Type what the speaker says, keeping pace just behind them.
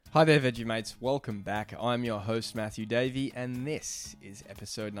Hi there, Veggie Mates. Welcome back. I'm your host, Matthew Davey, and this is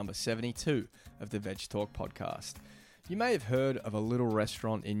episode number 72 of the VedgeTalk Podcast. You may have heard of a little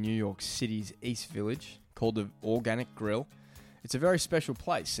restaurant in New York City's East Village called the Organic Grill. It's a very special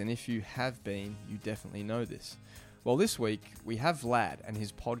place, and if you have been, you definitely know this. Well, this week, we have Vlad and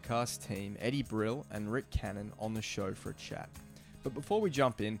his podcast team, Brill and Rik Cannon, on the show for a chat. But before we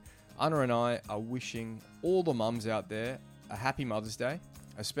jump in, Anna and I are wishing all the mums out there a happy Mother's Day.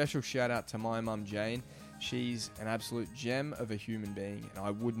 A special shout out to my mum Jane. She's an absolute gem of a human being, and I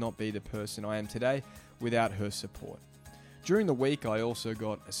would not be the person I am today without her support. During the week, I also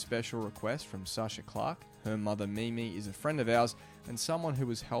got a special request from Sasha Clark. Her mother Mimi is a friend of ours and someone who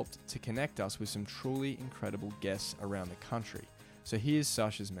has helped to connect us with some truly incredible guests around the country. So here's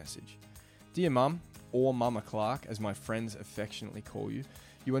Sasha's message. Dear Mum, or Mama Clark, as my friends affectionately call you,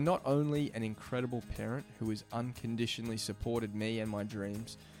 you are not only an incredible parent who has unconditionally supported me and my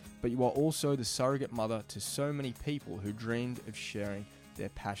dreams, but you are also the surrogate mother to so many people who dreamed of sharing their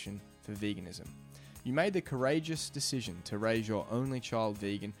passion for veganism. You made the courageous decision to raise your only child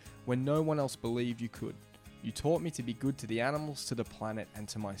vegan when no one else believed you could. You taught me to be good to the animals, to the planet, and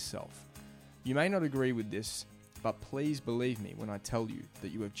to myself. You may not agree with this, but please believe me when I tell you that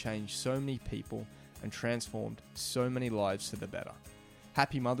you have changed so many people and transformed so many lives for the better.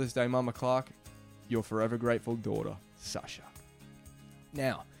 Happy Mother's Day, Mama Clark. Your forever grateful daughter, Sasha.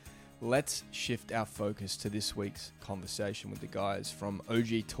 Now, let's shift our focus to this week's conversation with the guys from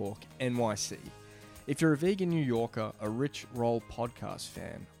OG Talk NYC. If you're a vegan New Yorker, a Rich Roll podcast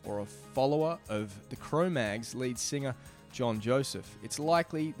fan, or a follower of the Cro-Mag's lead singer, John Joseph, it's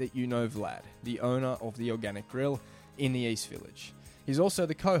likely that you know Vlad, the owner of the Organic Grill in the East Village. He's also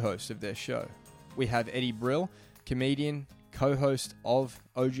the co-host of their show. We have Brill, comedian, co-host of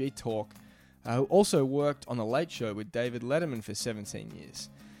OG Talk, who also worked on The Late Show with David Letterman for 17 years.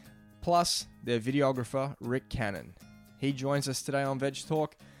 Plus, their videographer, Rik Cannon. He joins us today on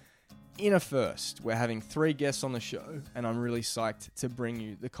VedgeTalk. In a first, we're having 3 guests on the show, and I'm really psyched to bring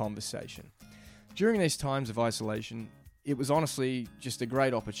you the conversation. During these times of isolation, it was honestly just a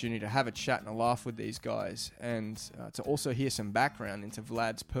great opportunity to have a chat and a laugh with these guys, and to also hear some background into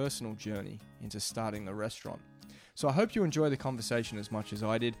Vlad's personal journey into starting the restaurant. So I hope you enjoy the conversation as much as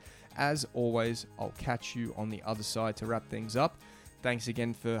I did. As always, I'll catch you on the other side to wrap things up. Thanks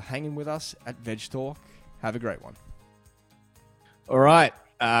again for hanging with us at VedgeTalk. Have a great one. All right.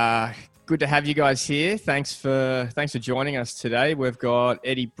 Good to have you guys here. Thanks for joining us today. We've got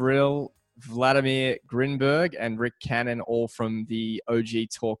Brill, Vladimir Grinberg, and Rik Cannon, all from the OG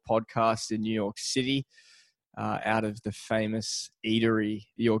Talk Podcast in New York City. Out of the famous eatery,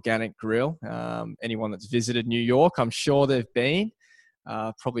 the Organic Grill. Anyone that's visited New York, I'm sure they've been.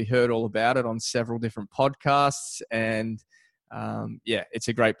 Probably heard all about it on several different podcasts. And it's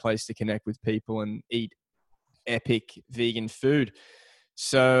a great place to connect with people and eat epic vegan food.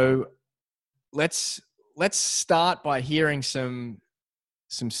 So let's start by hearing some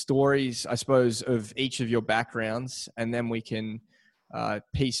stories, I suppose, of each of your backgrounds, and then we can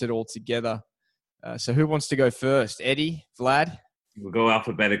piece it all together. So who wants to go first? Eddie, Vlad? We'll go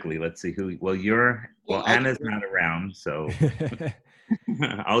alphabetically. Let's see who. Anna's not around, so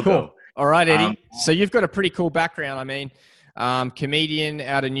I'll go. All right, Eddie. So you've got a pretty cool background. I mean, comedian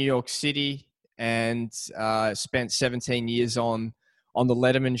out of New York City, and spent 17 years on the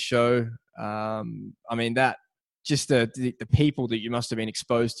Letterman show. I mean, that just the people that you must have been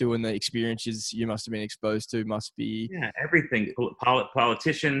exposed to and the experiences you must have been exposed to must be... Yeah, everything.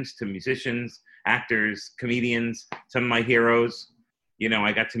 Politicians to musicians, actors, comedians, some of my heroes. You know,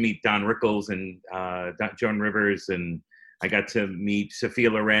 I got to meet Don Rickles and Joan Rivers, and I got to meet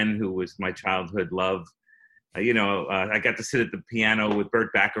Sophia Loren, who was my childhood love. I got to sit at the piano with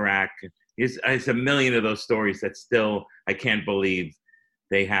Burt Bacharach. It's a million of those stories that still I can't believe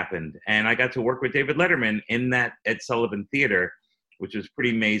they happened. And I got to work with David Letterman in that Ed Sullivan Theater, which was a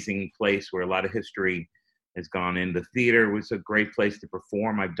pretty amazing place where a lot of history has gone in. The theater was a great place to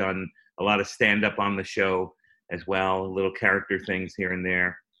perform. I've done a lot of stand-up on the show as well, little character things here and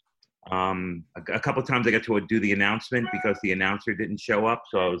there. A couple of times I got to do the announcement because the announcer didn't show up.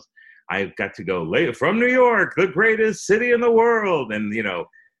 So I got to go from New York, the greatest city in the world. And,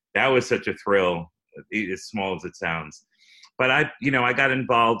 that was such a thrill, as small as it sounds. But I got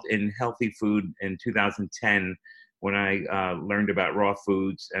involved in healthy food in 2010 when I learned about raw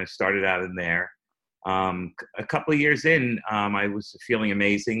foods, and I started out in there. A couple of years in, I was feeling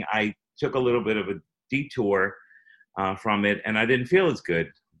amazing. I took a little bit of a detour from it, and I didn't feel as good.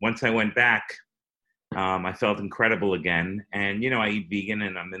 Once I went back, I felt incredible again. And, I eat vegan,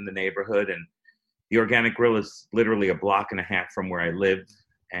 and I'm in the neighborhood, and the Organic Grill is literally a block and a half from where I live.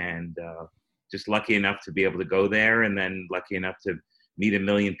 and just lucky enough to be able to go there, and then lucky enough to meet 1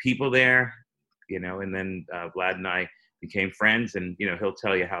 million people there, and then Vlad and I became friends, and, he'll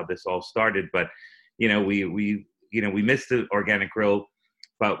tell you how this all started. But, we missed the organic grill,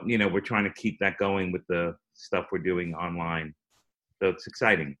 but, we're trying to keep that going with the stuff we're doing online. So it's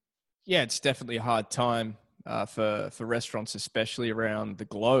exciting. Yeah, it's definitely a hard time for restaurants, especially around the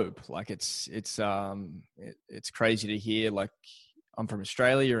globe. Like it's crazy to hear. Like, I'm from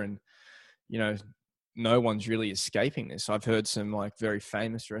Australia, and no one's really escaping this. I've heard some like very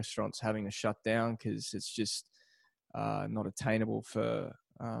famous restaurants having to shut down because it's just not attainable for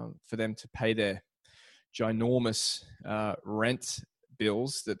them to pay their ginormous rent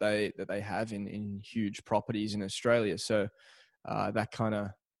bills that they have in huge properties in Australia. So that kind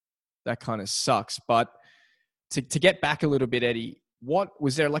of sucks. But to get back a little bit, Eddie, what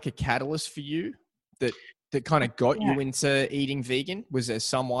was there like a catalyst for you that kind of got you into eating vegan? Was there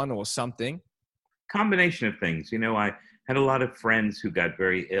someone or something? Combination of things. I had a lot of friends who got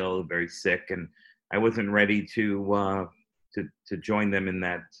very ill, very sick, and I wasn't ready to join them in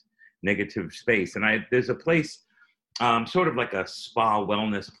that negative space. And there's a place, sort of like a spa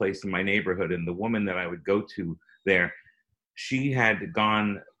wellness place in my neighborhood, and the woman that I would go to there, she had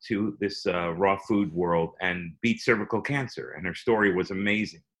gone to this raw food world and beat cervical cancer, and her story was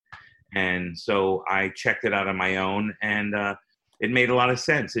amazing. And so I checked it out on my own, and it made a lot of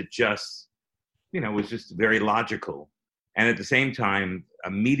sense. It just, was just very logical. And at the same time,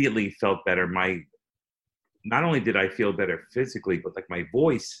 immediately felt better. Not only did I feel better physically, but like my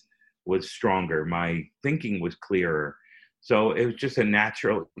voice was stronger. My thinking was clearer. So it was just a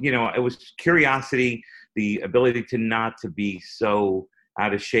natural, it was curiosity, the ability not to be so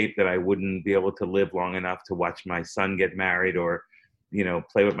out of shape that I wouldn't be able to live long enough to watch my son get married, or,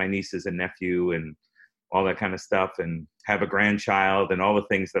 play with my nieces and nephew and all that kind of stuff, and have a grandchild and all the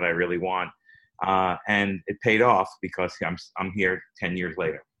things that I really want. And it paid off because I'm here 10 years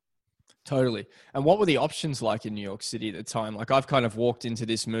later. Totally. And what were the options like in New York City at the time? Like, I've kind of walked into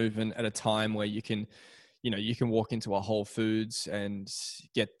this movement at a time where you can walk into a Whole Foods and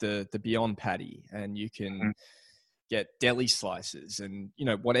get the Beyond Patty, and you can get deli slices and,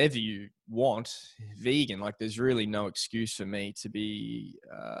 whatever you want vegan. Like, there's really no excuse for me to be,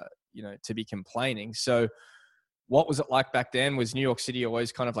 to be complaining. So what was it like back then? Was New York City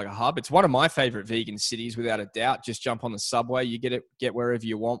always kind of like a hub? It's one of my favorite vegan cities, without a doubt. Just jump on the subway, you get wherever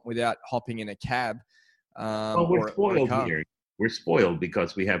you want without hopping in a cab. Well, we're spoiled here. We're spoiled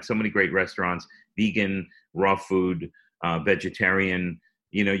because we have so many great restaurants, vegan, raw food, vegetarian.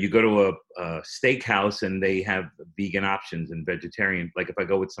 You go to a steakhouse and they have vegan options and vegetarian. Like if I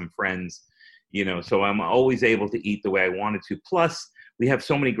go with some friends, so I'm always able to eat the way I wanted to. Plus, we have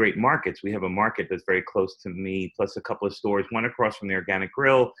so many great markets. We have a market that's very close to me, plus a couple of stores, one across from the Organic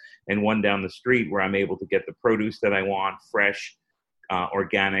Grill and one down the street, where I'm able to get the produce that I want, fresh,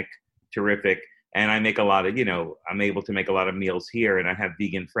 organic, terrific. And I make a lot of, I'm able to make a lot of meals here, and I have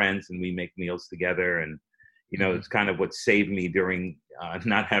vegan friends and we make meals together. And, it's kind of what saved me during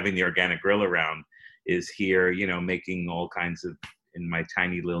not having the Organic Grill around, is here, making all kinds of, in my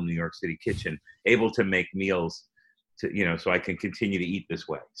tiny little New York City kitchen, able to make meals to, so I can continue to eat this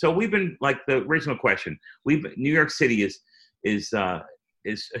way. So we've been, like the original question, New York City is a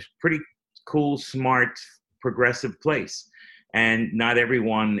pretty cool, smart, progressive place. And not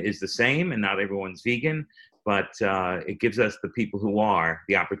everyone is the same, and not everyone's vegan, but it gives us, the people who are,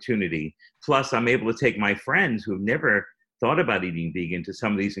 the opportunity. Plus, I'm able to take my friends who've never thought about eating vegan to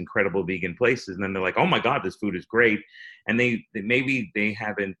some of these incredible vegan places. And then they're like, oh my God, this food is great. And maybe they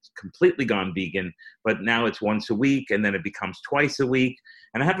haven't completely gone vegan, but now it's once a week, and then it becomes twice a week.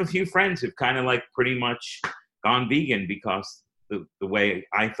 And I have a few friends who've kind of like pretty much gone vegan because the way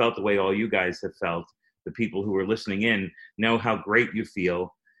I felt, the way all you guys have felt, the people who are listening in know how great you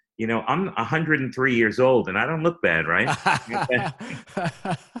feel. I'm 103 years old and I don't look bad, right?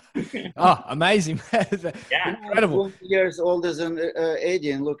 Oh, amazing. Yeah. Incredible. 20 years older than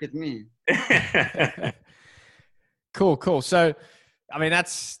Eddie, and look at me. Cool. So, I mean,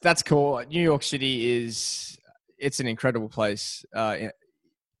 that's cool. New York City it's an incredible place in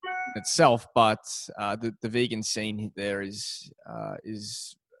itself, but the vegan scene there is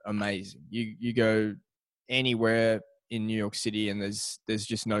amazing. You go anywhere in New York City and there's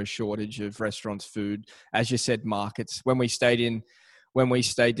just no shortage of restaurants, food, as you said, markets. When we stayed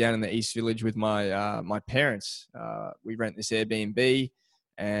down in the East Village with my parents, we rent this Airbnb,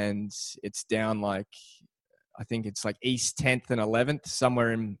 and it's down like, I think it's like East 10th and 11th,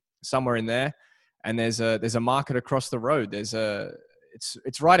 somewhere in there. And there's a market across the road. It's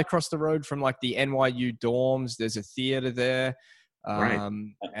right across the road from like the NYU dorms. There's a theater there. Right.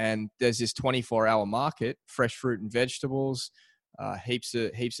 And there's this 24-hour market, fresh fruit and vegetables, heaps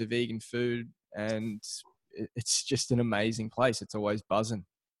of vegan food, and it's just an amazing place. It's always buzzing.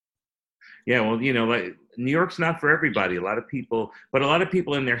 Yeah, well, like New York's not for everybody. A lot of people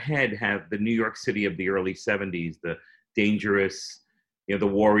in their head have the New York City of the early 70s, the dangerous, the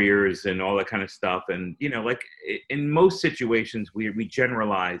warriors and all that kind of stuff. And, like in most situations, we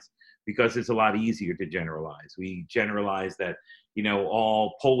generalize because it's a lot easier to generalize. We generalize that,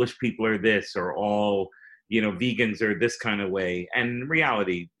 all Polish people are this, or all, vegans are this kind of way. And in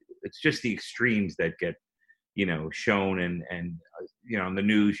reality, it's just the extremes that get, shown. And on the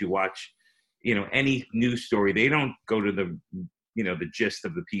news, you watch, any news story, they don't go to the, the gist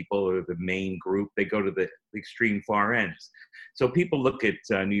of the people or the main group. They go to the extreme far ends. So people look at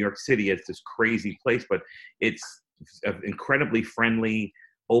New York City as this crazy place, but it's an incredibly friendly,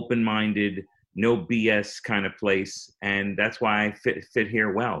 open-minded, no BS kind of place. And that's why I fit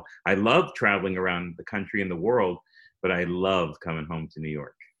here well. I love traveling around the country and the world, but I love coming home to New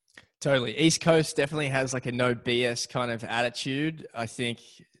York. Totally. East Coast definitely has like a no BS kind of attitude. I think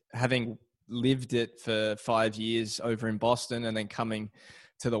having lived it for 5 years over in Boston and then coming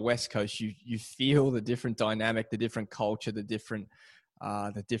to the West Coast, you feel the different dynamic, the different culture, the different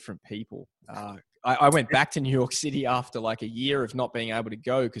people. I went back to New York City after like a year of not being able to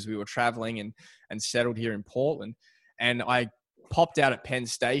go because we were traveling and settled here in Portland. And I popped out at Penn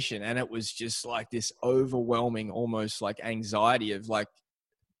Station and it was just like this overwhelming, almost like anxiety of like,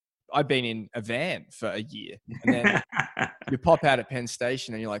 I've been in a van for a year, and then you pop out at Penn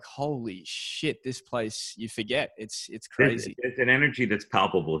Station and you're like, holy shit, this place, you forget. It's crazy. It's an energy that's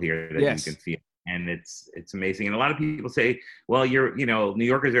palpable here that Yes. You can feel. And it's amazing. And a lot of people say, well, New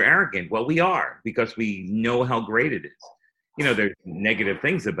Yorkers are arrogant. Well, we are, because we know how great it is. There's negative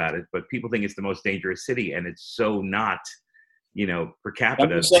things about it, but people think it's the most dangerous city, and it's so not, per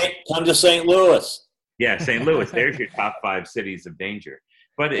capita. Come to St. Louis. Yeah, St. Louis. There's your top 5 cities of danger.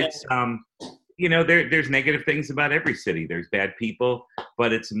 But it's, there's negative things about every city. There's bad people,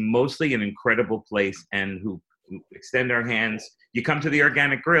 but it's mostly an incredible place, and who extend our hands. You come to the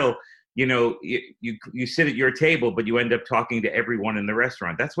Organic Grill, you sit at your table, but you end up talking to everyone in the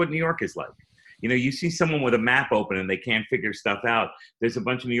restaurant. That's what New York is like. You see someone with a map open and they can't figure stuff out. There's a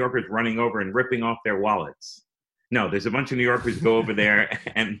bunch of New Yorkers running over and ripping off their wallets. No, there's a bunch of New Yorkers who go over there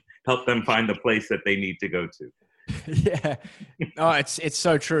and help them find the place that they need to go to. Yeah, no, it's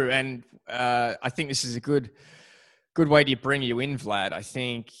so true, and I think this is a good way to bring you in, Vlad. I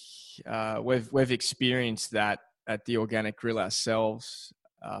think we've experienced that at the Organic Grill ourselves.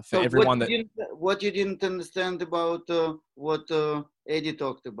 For So everyone what you didn't understand about what Eddie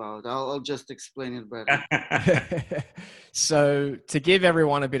talked about, I'll just explain it better. So to give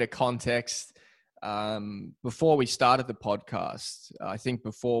everyone a bit of context, before we started the podcast, I think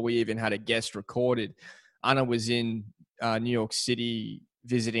before we even had a guest recorded, Anna was in New York City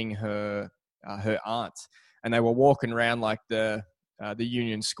visiting her aunt, and they were walking around like the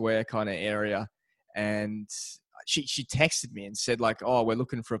Union Square kind of area, and she texted me and said like, oh, we're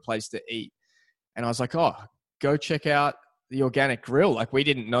looking for a place to eat. And I was like, oh, go check out the Organic Grill. Like, we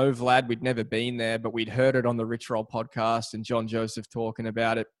didn't know Vlad, we'd never been there, but we'd heard it on the Rich Roll podcast and John Joseph talking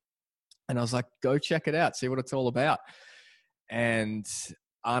about it. And I was like, go check it out, see what it's all about. And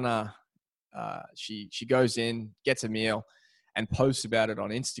Anna, she goes in, gets a meal, and posts about it on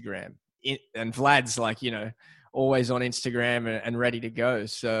Instagram. And Vlad's like, always on Instagram and ready to go.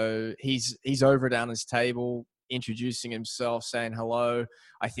 So he's over at Anna's table, introducing himself, saying hello.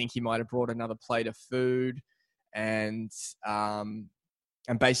 I think he might have brought another plate of food. And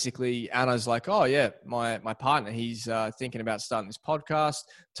basically Anna's like, oh yeah, my partner, he's thinking about starting this podcast.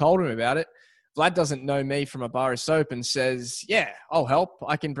 Told him about it. Vlad doesn't know me from a bar of soap and says, yeah, I'll help.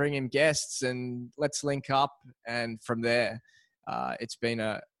 I can bring him guests and let's link up. And from there, it's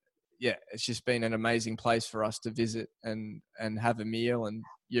just been an amazing place for us to visit and have a meal. And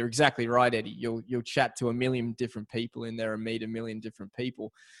you're exactly right, Eddie. You'll chat to a million different people in there and meet a million different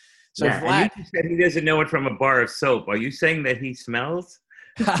people. So yeah, Vlad, and you said he doesn't know it from a bar of soap. Are you saying that he smells?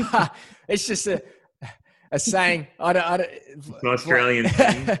 it's just a saying. I don't. It's an Australian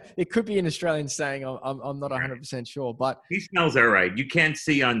saying. It could be an Australian saying. I'm not 100% sure, but he smells all right. You can't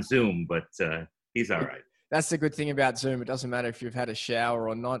see on Zoom, but he's all right. That's the good thing about Zoom. It doesn't matter if you've had a shower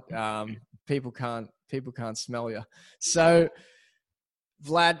or not. People can't smell you. So,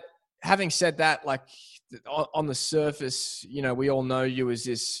 Vlad, having said that, like on the surface, we all know you as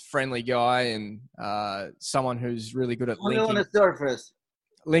this friendly guy and someone who's really good at linking. On the surface.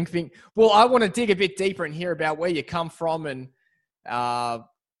 Linking. Well, I want to dig a bit deeper and hear about where you come from and,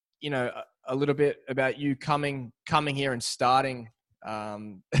 a little bit about you coming here and starting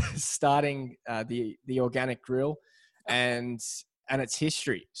the organic grill and its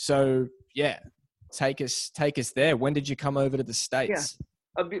history. So yeah, take us there. When did you come over to the States?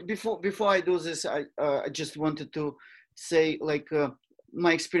 Before I do this, I just wanted to say, like,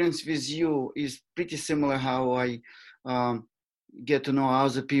 my experience with you is pretty similar how I get to know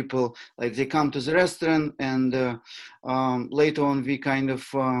other people. Like, they come to the restaurant, and later on we kind of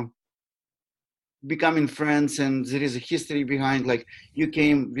becoming friends, and there is a history behind. Like, you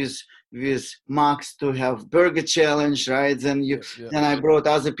came with Max to have burger challenge, right? Then then I brought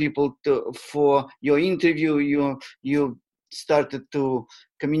other people for your interview. You started to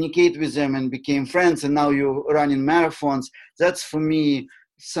communicate with them and became friends, and now you're running marathons. That's, for me,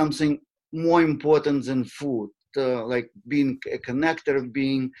 something more important than food. Like being a connector,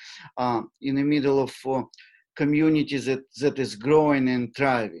 being in the middle of communities that is growing and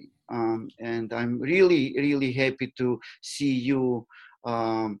thriving. And I'm really, really happy to see you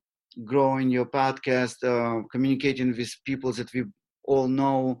growing your podcast, communicating with people that we all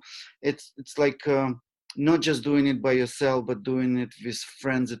know. It's like not just doing it by yourself, but doing it with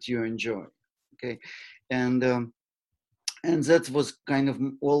friends that you enjoy. Okay, and that was kind of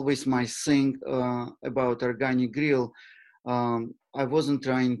always my thing about Organic Grill. I wasn't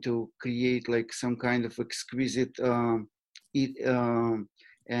trying to create like some kind of exquisite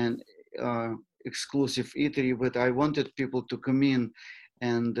and exclusive eatery, but I wanted people to come in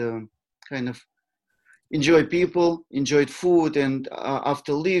and kind of enjoyed food, and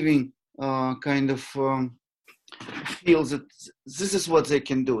after leaving, kind of feel that this is what they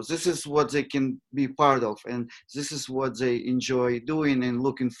can do, this is what they can be part of, and this is what they enjoy doing and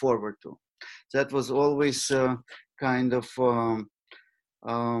looking forward to. That was always kind of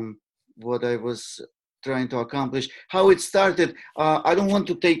what I was trying to accomplish. How it started, I don't want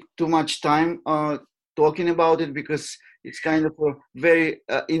to take too much time talking about it, because it's kind of a very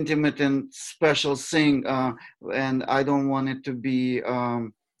intimate and special thing, and I don't want it to be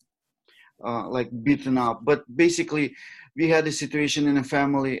like beaten up. But basically, we had a situation in a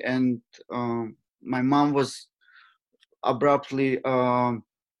family, and my mom was abruptly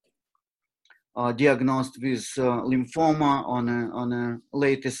diagnosed with lymphoma on a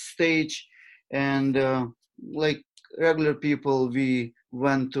latest stage, and like regular people, we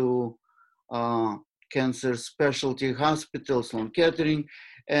went to cancer specialty hospital, Sloan Kettering,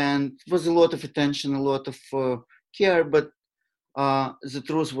 and it was a lot of attention, a lot of care, but the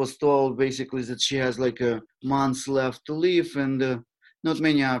truth was told basically that she has like a month left to live, and not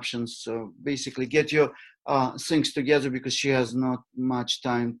many options. So basically, get your things together, because she has not much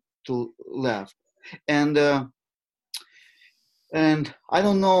time to left. And I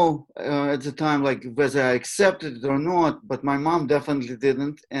don't know at the time, like, whether I accepted it or not, but my mom definitely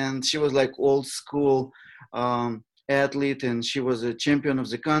didn't. And she was like old school athlete, and she was a champion of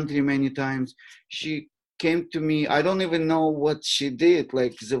the country many times. She came to me, I don't even know what she did.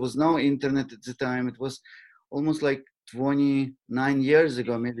 Like, there was no internet at the time. It was almost like 29 years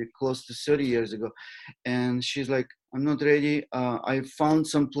ago, maybe close to 30 years ago. And she's like, I'm not ready. I found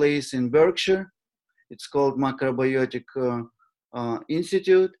some place in Berkshire. It's called Macrobiotic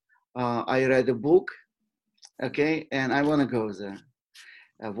Institute. I read a book, okay, and I want to go there.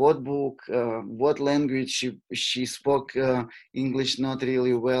 What book, what language? She spoke English not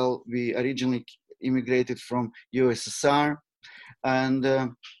really well. We originally immigrated from USSR, and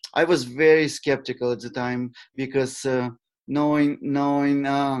I was very skeptical at the time, because knowing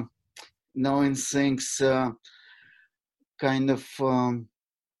things kind of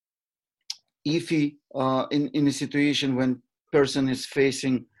iffy in a situation when person is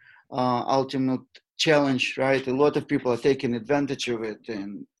facing ultimate challenge, right? A lot of people are taking advantage of it,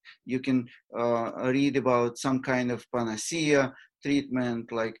 and you can read about some kind of panacea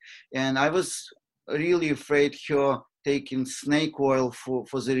treatment, like, and I was really afraid her taking snake oil for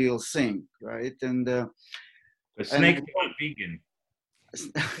the real thing, right? And but snakes aren't vegan.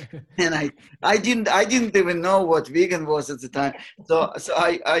 And I didn't even know what vegan was at the time. So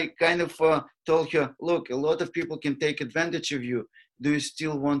I kind of told her, look, a lot of people can take advantage of you. Do you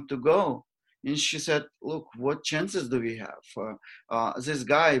still want to go? And she said, look, what chances do we have? This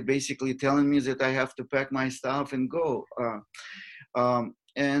guy basically telling me that I have to pack my stuff and go.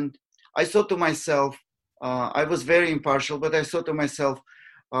 And I thought to myself, I was very impartial, but I thought to myself,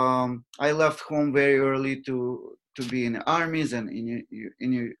 I left home very early to be in the armies and in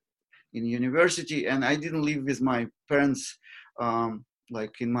university, and I didn't live with my parents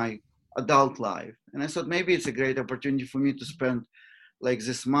like in my adult life. And I thought maybe it's a great opportunity for me to spend like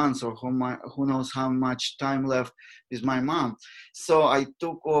this month, or who knows how much time left with my mom. So I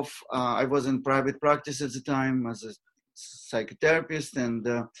took off. I was in private practice at the time as a psychotherapist, and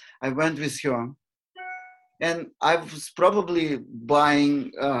I went with her. And I was probably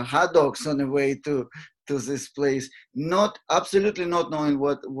buying hot dogs on the way to this place, absolutely not knowing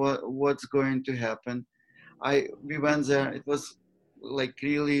what's going to happen. We went there. It was like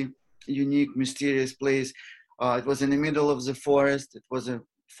really unique, mysterious place. It was in the middle of the forest. It was a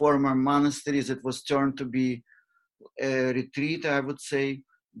former monastery that was turned to be a retreat, I would say,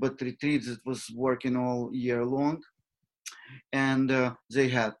 but retreats that was working all year long. And they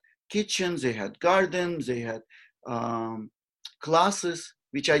had kitchens, they had gardens, they had classes,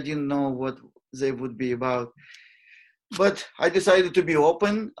 which I didn't know what they would be about. But I decided to be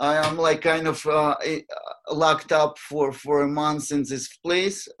open. I am like kind of locked up for a month in this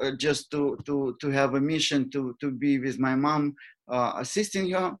place, just to have a mission to be with my mom, assisting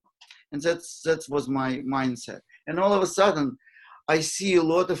her. And that was my mindset. And all of a sudden, I see a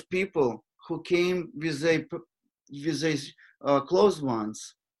lot of people who came with a close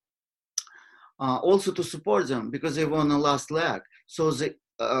ones, also to support them because they were on the last leg. So the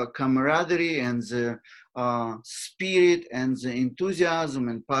camaraderie and the spirit and the enthusiasm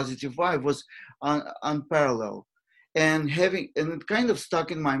and positive vibe was unparalleled. And it kind of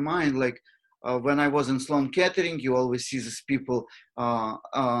stuck in my mind, like when I was in Sloan Kettering, you always see these people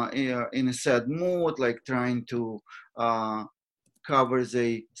in a sad mood, like trying to cover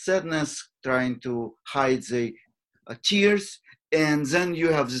the sadness, trying to hide the tears. And then you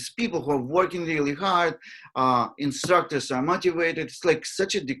have these people who are working really hard. Instructors are motivated. It's like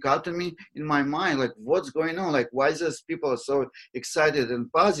such a dichotomy in my mind. Like, what's going on? Like, why these people are so excited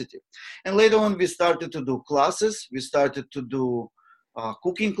and positive? And later on, we started to do classes. We started to do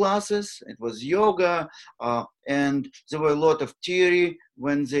cooking classes. It was yoga. And there were a lot of theory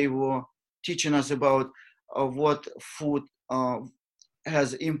when they were teaching us about what food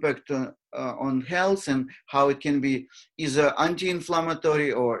has impact on health and how it can be either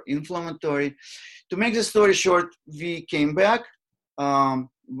anti-inflammatory or inflammatory. To make the story short, we came back,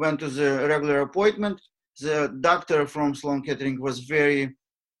 went to the regular appointment. The doctor from Sloan Kettering was very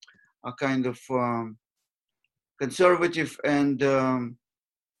kind of conservative and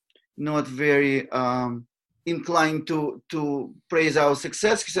not very inclined to praise our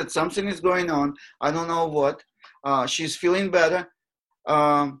success. He said, something is going on. I don't know what. She's feeling better.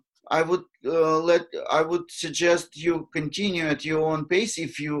 I would suggest you continue at your own pace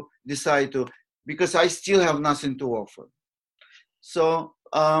if you decide to, because I still have nothing to offer. So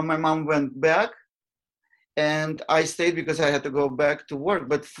my mom went back, and I stayed because I had to go back to work.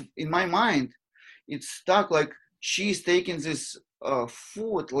 But in my mind, it stuck like she's taking this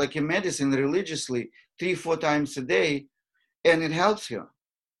food like a medicine religiously 3-4 times a day, and it helps her.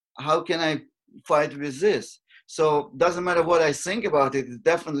 How can I fight with this? So doesn't matter what I think about it, it's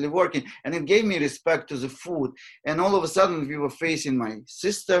definitely working. And it gave me respect to the food. And all of a sudden we were facing my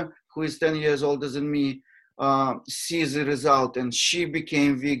sister, who is 10 years older than me, sees the result, and she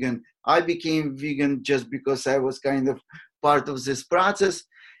became vegan. I became vegan just because I was kind of part of this process.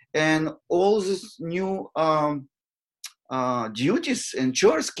 And all these new duties and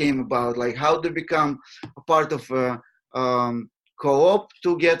chores came about, like how to become a part of a co-op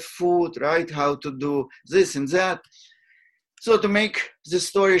to get food, right? How to do this and that. So to make the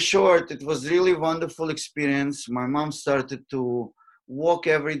story short, it was really wonderful experience. My mom started to walk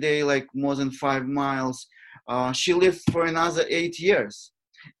every day, like more than 5 miles. She lived for another 8 years.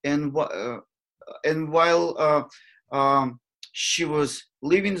 And while she was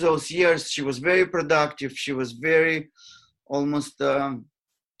living those years, she was very productive. She was very almost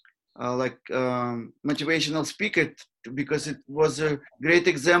motivational speaker, because it was a great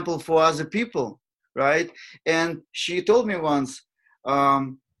example for other people, right? And she told me once,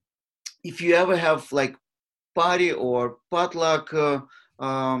 if you ever have like party or potluck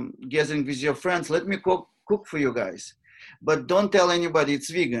gathering with your friends, let me cook for you guys, but don't tell anybody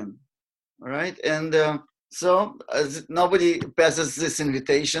it's vegan, all right? And so nobody passes these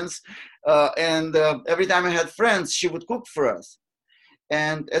invitations, and every time I had friends, she would cook for us.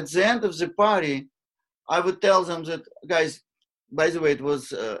 And at the end of the party, I would tell them that, guys, by the way, it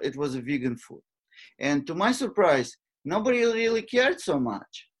was a vegan food. And to my surprise, nobody really cared so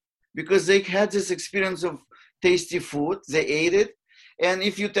much, because they had this experience of tasty food. They ate it. And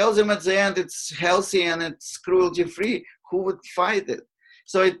if you tell them at the end it's healthy and it's cruelty-free, who would fight it?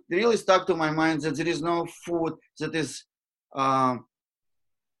 So it really stuck to my mind that there is no food that is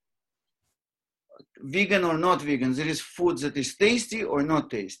vegan or not vegan, there is food that is tasty or not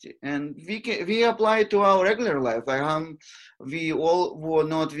tasty, and we apply it to our regular life. We all were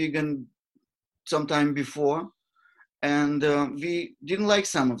not vegan sometime before, and we didn't like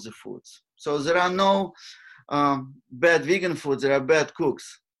some of the foods. So there are no bad vegan foods. There are bad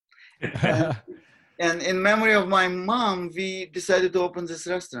cooks. And in memory of my mom, we decided to open this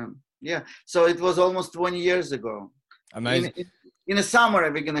restaurant. Yeah, so it was almost 20 years ago. Amazing. In the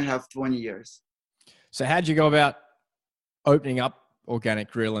summer, we're gonna have 20 years. So how'd you go about opening up Organic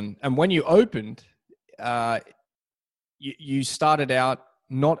Grill? And when you opened, you started out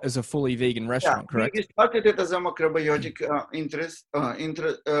not as a fully vegan restaurant, correct? We started it as a macrobiotic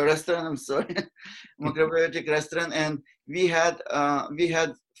restaurant. I'm sorry, macrobiotic restaurant, and we had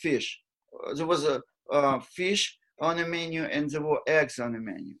fish. There was a fish on the menu, and there were eggs on the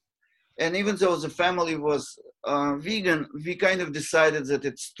menu. And even though the family was vegan, we kind of decided that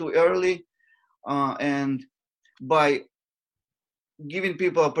it's too early, and by giving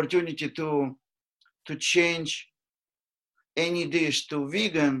people opportunity to change any dish to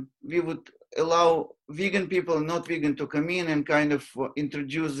vegan, we would allow vegan people and not vegan to come in and kind of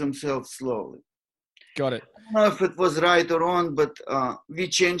introduce themselves slowly. Got it. I don't know if it was right or wrong, but we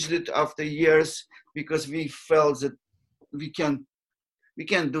changed it after years because we felt that we can't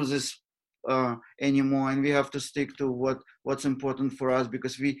do this anymore, and we have to stick to what's important for us,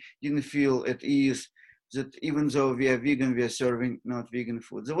 because we didn't feel at ease that even though we are vegan, we are serving not vegan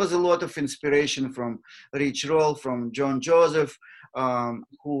food. There was a lot of inspiration from Rich Roll, from John Joseph,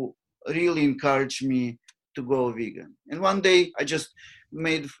 who really encouraged me to go vegan. And one day I just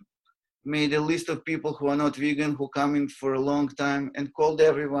made a list of people who are not vegan, who come in for a long time, and called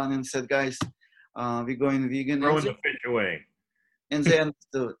everyone and said, guys, we're going vegan. Throwing the fish away. And they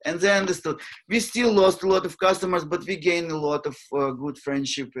understood. We still lost a lot of customers, but we gained a lot of good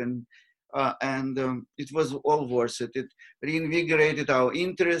friendship, and it was all worth it. It reinvigorated our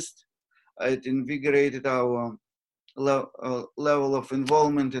interest. It invigorated our level of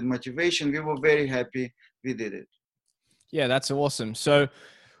involvement and motivation. We were very happy we did it. Yeah, that's awesome. So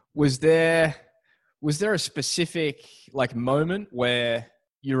was there a specific moment where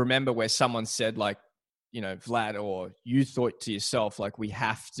you remember where someone said Vlad, or you thought to yourself, we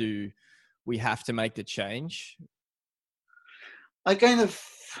have to make the change? I kind of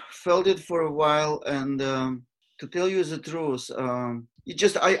felt it for a while, and to tell you the truth,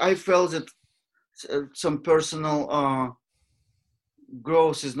 I felt that some personal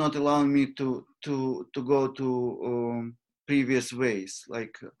growth is not allowing me to go to previous ways.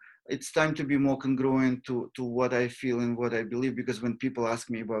 It's time to be more congruent to what I feel and what I believe, because when people ask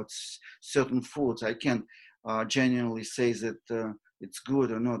me about certain foods, I can't genuinely say that it's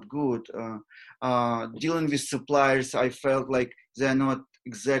good or not good. Dealing with suppliers, I felt like they're not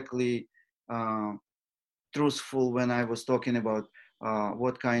exactly truthful when I was talking about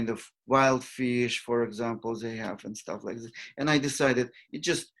what kind of wild fish, for example, they have and stuff like this. And I decided it's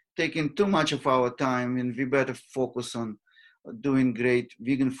just taking too much of our time, and we better focus on doing great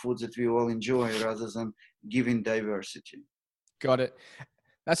vegan foods that we all enjoy rather than giving diversity. Got it.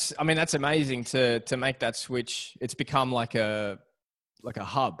 That's amazing to make that switch. It's become like a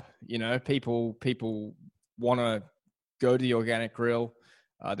hub, people want to go to the Organic Grill.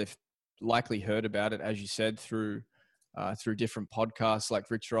 They've likely heard about it, as you said, through different podcasts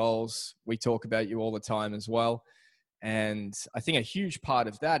like Rich Rolls. We talk about you all the time as well. And I think a huge part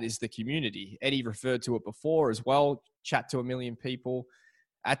of that is the community. Eddie referred to it before as well. Chat to 1 million people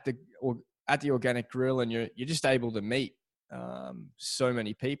at the Organic Grill, and you're just able to meet so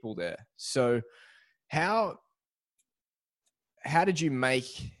many people there. So how did you make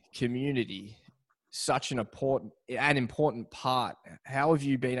community such an important part? How have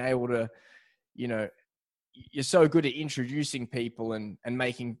you been able to, you're so good at introducing people and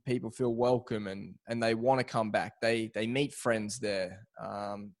making people feel welcome, and they want to come back. They meet friends there,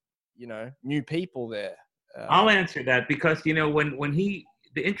 new people there. I'll answer that, because when the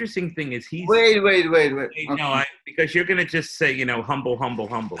interesting thing is he's wait. No, because you're gonna just say humble.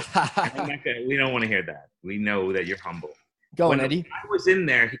 We don't want to hear that. We know that you're humble. Go on, Eddie. I was in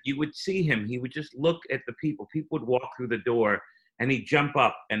there, you would see him. He would just look at the people. People would walk through the door, and he'd jump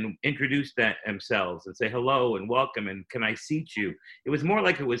up and introduce themselves and say hello and welcome and can I seat you? It was more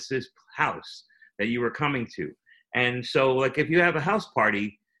like it was his house that you were coming to. And so, if you have a house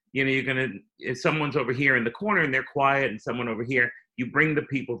party, if someone's over here in the corner and they're quiet, and someone over here, you bring the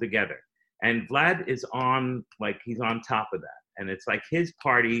people together. And Vlad is he's on top of that. And it's like his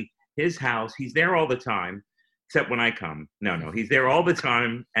party, his house. He's there all the time, except when I come. No, he's there all the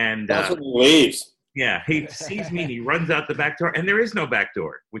time. And that's when he leaves. Yeah, he sees me and he runs out the back door, and there is no back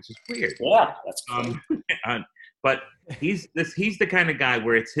door, which is weird. Yeah, that's cool. But he's the kind of guy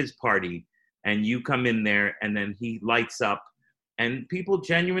where it's his party, and you come in there, and then he lights up, and people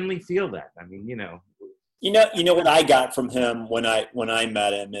genuinely feel that. I mean, You know what I got from him when I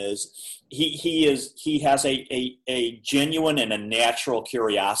met him is he has a genuine and a natural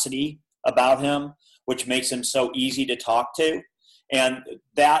curiosity about him, which makes him so easy to talk to, and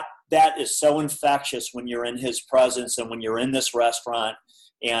that is so infectious when you're in his presence and when you're in this restaurant,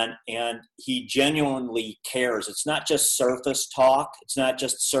 and he genuinely cares. It's not just surface talk. It's not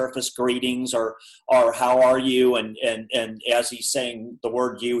just surface greetings or how are you, and as he's saying the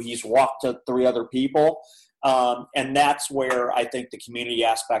word you, he's walked to 3 other people. And that's where I think the community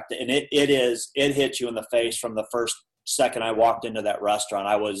aspect, and it hit you in the face from the first second I walked into that restaurant.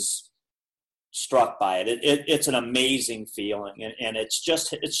 I was struck by it. It's an amazing feeling, and it's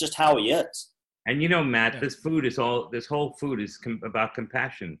just how he is. And Matt, this whole food is about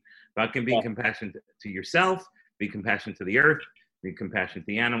compassion, about being compassionate to yourself, be compassionate to the earth, be compassionate to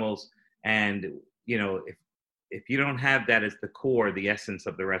the animals. And, if you don't have that as the core, the essence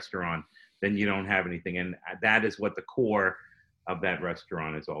of the restaurant, then you don't have anything. And that is what the core of that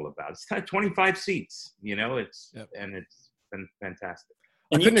restaurant is all about. It's 25 seats, and it's been fantastic.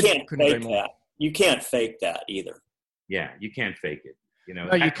 And you can't fake that. You can't fake that either. Yeah, you can't fake it.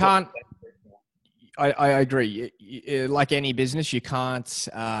 No, you can't. I agree. Like any business, you can't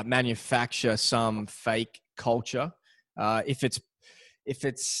manufacture some fake culture. If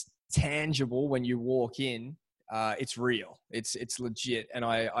it's tangible when you walk in, it's real. It's legit. And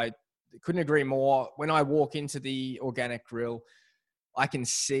I couldn't agree more. When I walk into the Organic Grill, I can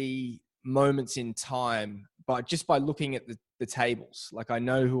see moments in time, but just by looking at the tables. Like, I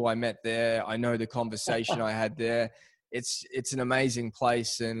know who I met there. I know the conversation I had there. It's an amazing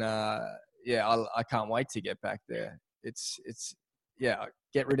place, and I can't wait to get back there. It's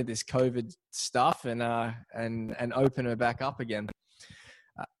get rid of this COVID stuff and open it back up again.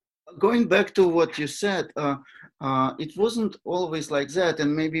 Going back to what you said, it wasn't always like that,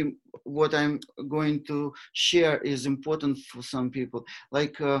 and maybe what I'm going to share is important for some people.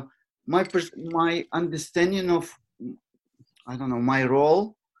 Like my understanding of, my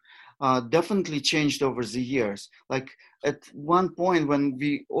role definitely changed over the years. Like, at one point when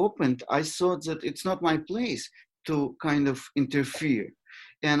we opened, I thought that it's not my place to kind of interfere,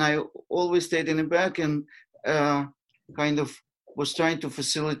 and I always stayed in the back and kind of was trying to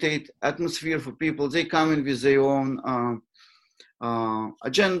facilitate atmosphere for people. They come in with their own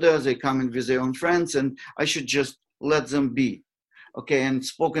agenda, they come in with their own friends, and I should just let them be. Okay, and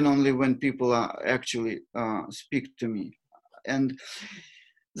spoken only when people actually speak to me. And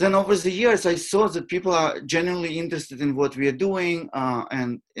then over the years, I saw that people are genuinely interested in what we are doing,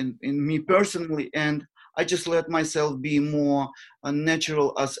 and in me personally, and I just let myself be more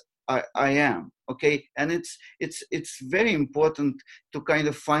natural as I am. Okay, and it's very important to kind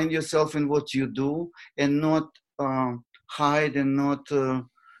of find yourself in what you do and not hide and not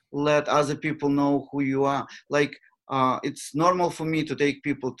let other people know who you are. Like, it's normal for me to take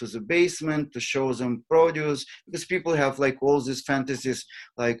people to the basement to show them produce, because people have like all these fantasies,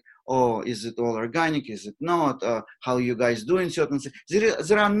 like, oh, is it all organic? Is it not? How you guys doing certain things?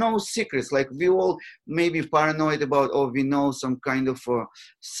 There are no secrets. Like, we all may be paranoid about, we know some kind of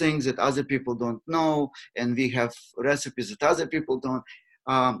things that other people don't know, and we have recipes that other people don't.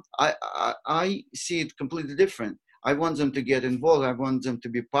 I see it completely different. I want them to get involved. I want them to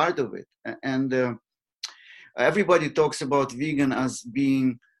be part of it. And everybody talks about vegan as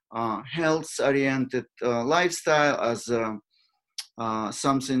being health-oriented lifestyle, as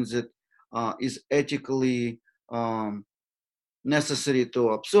something that is ethically necessary to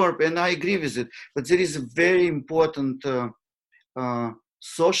absorb, and I agree with it. But there is a very important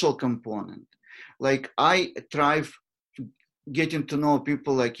social component. Like, I thrive getting to know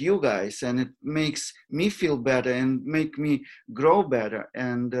people like you guys, and it makes me feel better and make me grow better.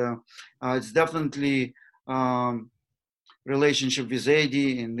 And it's definitely relationship with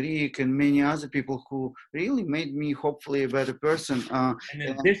Eddie and Rik and many other people who really made me hopefully a better person. And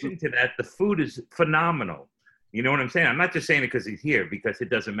in addition to that, the food is phenomenal. You know what I'm saying? I'm not just saying it because he's here, because it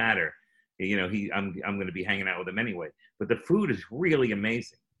doesn't matter. I'm going to be hanging out with him anyway. But the food is really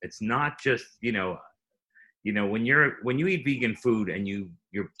amazing. It's not just, when you eat vegan food and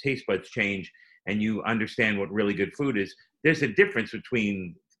your taste buds change and you understand what really good food is, there's a difference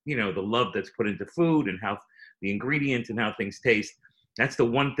between, the love that's put into food and how the ingredients and how things taste. That's the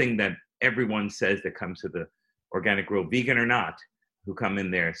one thing that everyone says that comes to the Organic Grill, vegan or not. who come in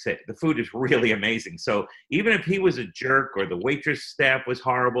there say the food is really amazing. So even if he was a jerk or the waitress staff was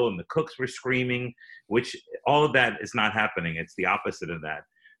horrible and the cooks were screaming, which all of that is not happening. It's the opposite of that.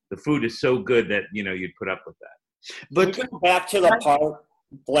 The food is so good that, you'd put up with that. But can we go back to the part,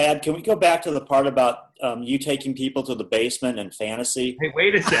 Vlad, can we go back to the part about you taking people to the basement and fantasy? Hey,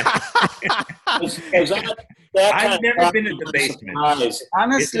 wait a second. I've never been in the basement.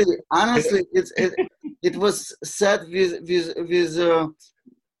 Honestly, it was said with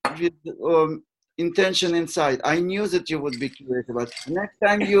intention inside. I knew that you would be curious about it. Next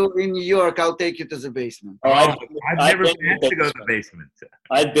time you're in New York, I'll take you to the basement. I've never been to go to the basement.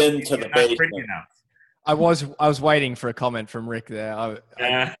 I've been to the basement. I was waiting for a comment from Rik there.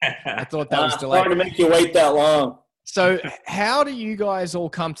 I thought that was delayed. Sorry to make you wait that long. So how do you guys all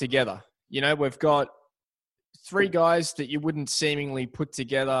come together? We've got 3 guys that you wouldn't seemingly put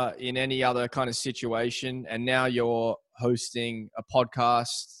together in any other kind of situation. And now you're hosting a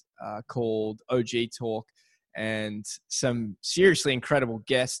podcast called OG Talk and some seriously incredible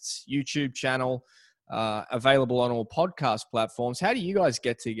guests, YouTube channel, available on all podcast platforms. How do you guys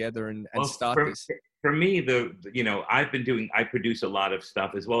get together and start this? For me, I produce a lot of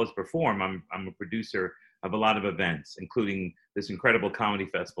stuff as well as perform. I'm a producer of a lot of events, including this incredible comedy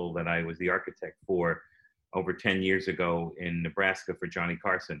festival that I was the architect for over 10 years ago in Nebraska for Johnny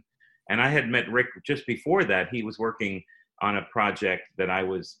Carson. And I had met Rik just before that. He was working on a project that I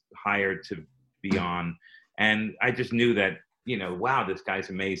was hired to be on. And I just knew that, wow, this guy's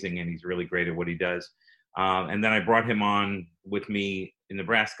amazing and he's really great at what he does. And then I brought him on with me in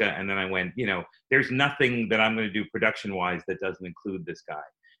Nebraska. And then I went, there's nothing that I'm going to do production-wise that doesn't include this guy.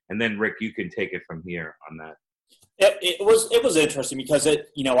 And then Rik, you can take it from here on that. It was interesting because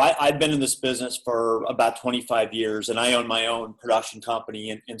I've been in this business for about 25 years and I own my own production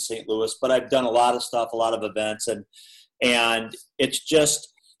company in St. Louis, but I've done a lot of stuff, a lot of events, and it's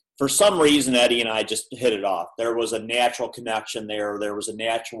just, for some reason, Eddie and I just hit it off. There was a natural connection there. There was a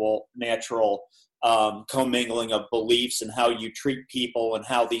natural commingling of beliefs and how you treat people and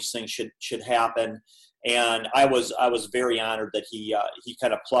how these things should happen. And I was very honored that he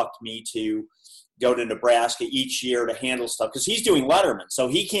kind of plucked me to go to Nebraska each year to handle stuff because he's doing Letterman, so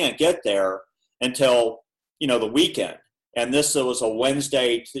he can't get there until the weekend. And this was a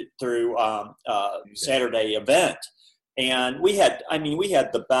Wednesday through Saturday event, and we had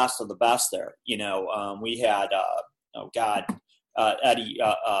the best of the best there. We had Eddie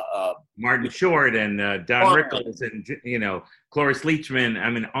Martin Short and Don Rickles and Cloris Leachman. I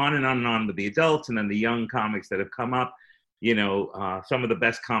mean, on and on and on with the adults, and then the young comics that have come up. Some of the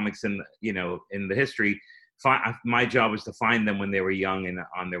best comics in the history. My job was to find them when they were young and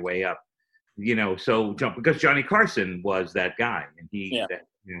on their way up. Because Johnny Carson was that guy, and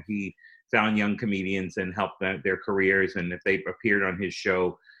he found young comedians and helped their careers. And if they appeared on his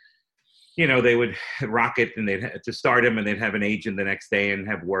show, they would rock it, and they'd to start him, and they'd have an agent the next day and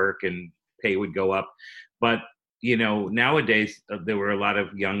have work, and pay would go up. But nowadays there were a lot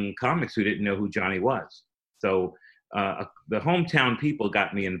of young comics who didn't know who Johnny was. So the hometown people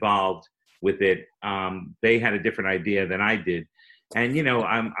got me involved with it. They had a different idea than I did. And,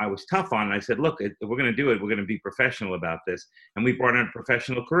 I was tough on it. I said, look, if we're going to do it, we're going to be professional about this. And we brought in a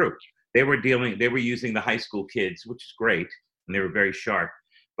professional crew. They were using the high school kids, which is great. And they were very sharp.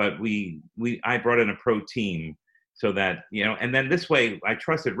 But I brought in a pro team so that, and then this way I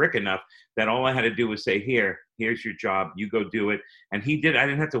trusted Rik enough that all I had to do was say, here's your job. You go do it. And he did. I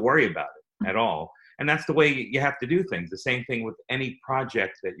didn't have to worry about it at all. And that's the way you have to do things. The same thing with any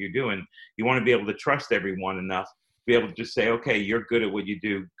project that you're doing. You want to be able to trust everyone enough to be able to just say, okay, you're good at what you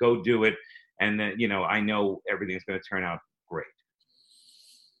do. Go do it. And then, I know everything's going to turn out great.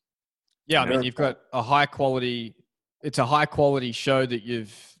 Yeah, I mean, you've got a high quality show that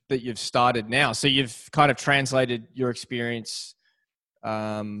you've started now. So you've kind of translated your experience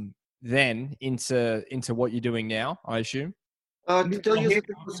then into what you're doing now, I assume.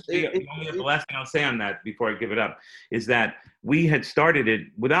 The last thing I'll say on that before I give it up is that we had started it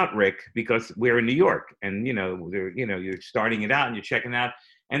without Rik because we're in New York, and you're starting it out and you're checking it out.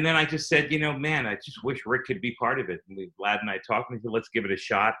 And then I just said, man, I just wish Rik could be part of it. And Vlad and I talked, and we said, let's give it a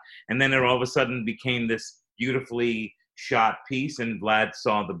shot. And then it all of a sudden became this beautifully shot piece, and Vlad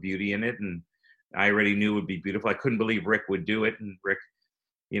saw the beauty in it, and I already knew it would be beautiful. I couldn't believe Rik would do it, and Rik,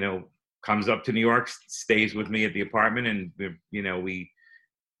 comes up to New York, stays with me at the apartment, and we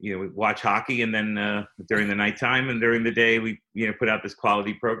watch hockey, and then during the nighttime and during the day we put out this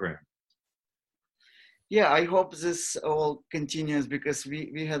quality program. Yeah, I hope this all continues because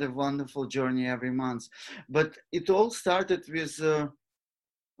we had a wonderful journey every month. But it all started with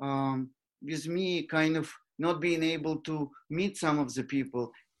me kind of not being able to meet some of the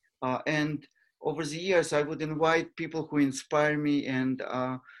people. And over the years, I would invite people who inspire me and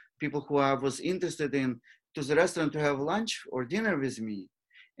people who I was interested in to the restaurant to have lunch or dinner with me.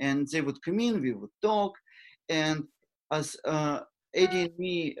 And they would come in, we would talk. And as Eddie and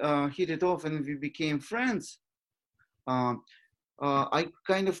me hit it off and we became friends, I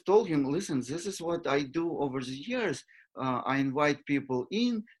kind of told him, listen, this is what I do over the years. I invite people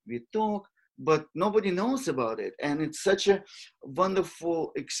in, we talk, but nobody knows about it. And it's such a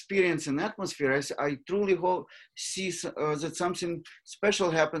wonderful experience and atmosphere. I truly see that something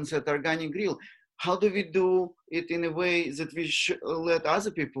special happens at Organic Grill. How do we do it in a way that we should let other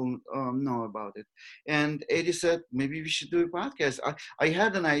people know about it? And Eddie said, maybe we should do a podcast. I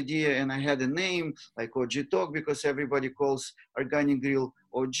had an idea and I had a name like OG Talk because everybody calls Organic Grill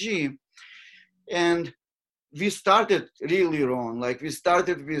OG. And we started really wrong. Like we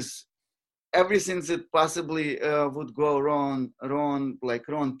started with everything that possibly would go wrong, like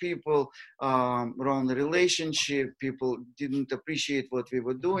wrong people, wrong relationship. People didn't appreciate what we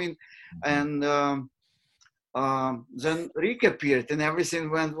were doing. And then Rik appeared and everything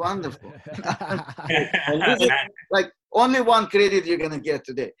went wonderful. And this is like only one credit you're going to get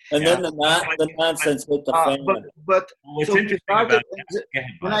today. And then the nonsense with the fan. But what's so interesting started, about that,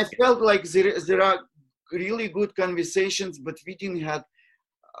 when I felt like there are really good conversations, but we didn't have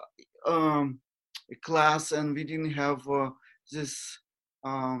a class and we didn't have this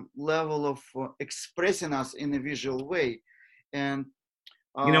level of expressing us in a visual way. And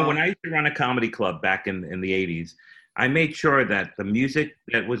when I used to run a comedy club back in the 80s, I made sure that the music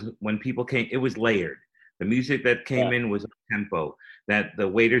that was, when people came, it was layered. The music that came in was tempo, that the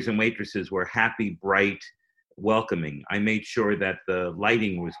waiters and waitresses were happy, bright, welcoming. I made sure that the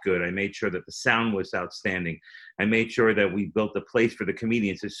lighting was good. I made sure that the sound was outstanding. I made sure that we built a place for the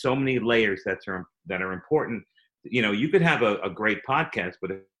comedians. There's so many layers that are important. You could have a great podcast,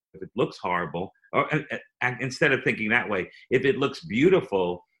 but if it looks horrible, or instead of thinking that way, if it looks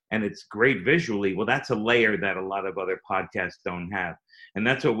beautiful and it's great visually, well, that's a layer that a lot of other podcasts don't have. And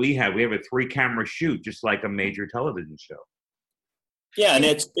that's what we have. We have a 3-camera shoot, just like a major television show. Yeah, and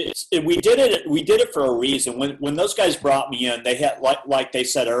we did it for a reason. When those guys brought me in, they had like they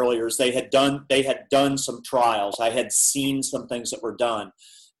said earlier, they had done some trials. I had seen some things that were done,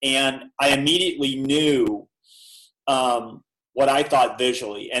 and I immediately knew what I thought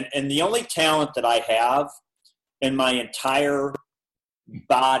visually. And the only talent that I have in my entire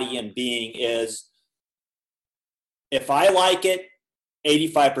body and being is, if I like it,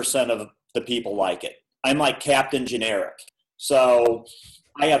 85% of the people like it. I'm like Captain Generic. So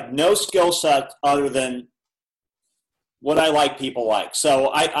I have no skill set other than what I like people like. So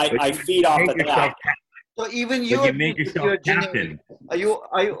I feed off of that. So even you make yourself captain.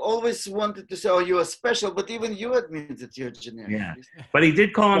 I always wanted to say, oh, you are special, but even you admit that you're generic. Yeah, but he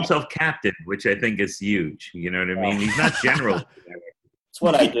did call himself captain, which I think is huge. You know what I mean? He's not general. That's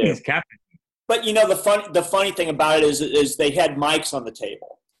what I do. He's captain. But the funny thing about it is they had mics on the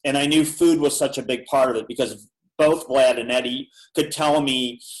table, and I knew food was such a big part of it because both Vlad and Eddie could tell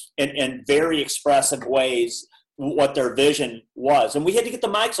me in very expressive ways what their vision was. And we had to get the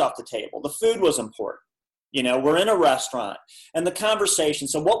mics off the table. The food was important. We're in a restaurant and the conversation.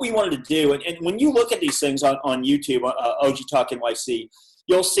 So what we wanted to do, and when you look at these things on YouTube, OG Talk NYC,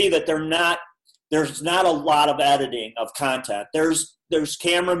 you'll see that there's not a lot of editing of content. There's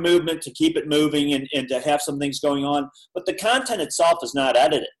camera movement to keep it moving and to have some things going on. But the content itself is not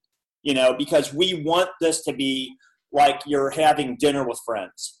edited. Because we want this to be like you're having dinner with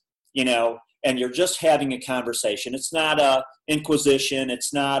friends, and you're just having a conversation. It's not a inquisition.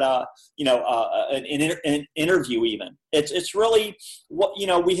 It's not an interview even. It's really what,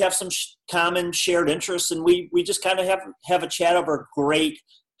 we have some common shared interests, and we just kind of have a chat over great,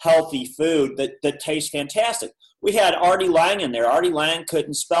 healthy food that tastes fantastic. We had Artie Lang in there. Artie Lang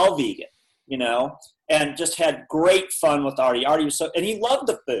couldn't spell vegan, and just had great fun with Artie. Artie was and he loved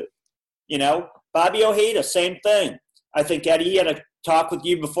the food. Bobby Ojeda, same thing. I think, Eddie, he had a talk with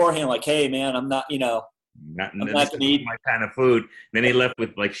you beforehand, like, hey, man, I'm not, not going to eat my kind of food. Then he left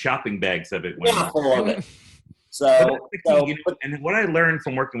with like shopping bags of it. Full of it. And what I learned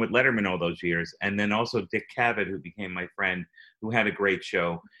from working with Letterman all those years, and then also Dick Cavett, who became my friend, who had a great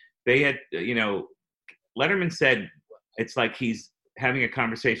show. They had, Letterman said it's like he's having a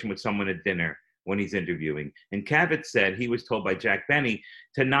conversation with someone at dinner when he's interviewing. And Cavett said he was told by Jack Benny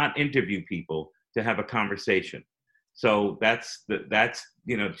to not interview people, to have a conversation. So that's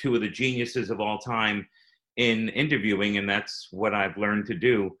two of the geniuses of all time in interviewing, and that's what I've learned to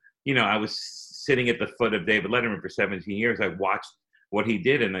do. I was sitting at the foot of David Letterman for 17 years. I watched what he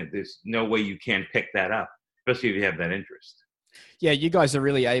did, and there's no way you can't pick that up. especially if you have that interest. Yeah, you guys are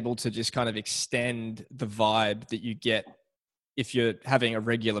really able to just kind of extend the vibe that you get if you're having a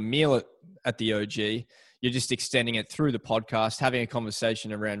regular meal at the OG. You're just extending it through the podcast, having a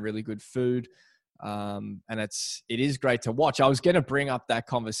conversation around really good food. And it is great to watch. I was going to bring up that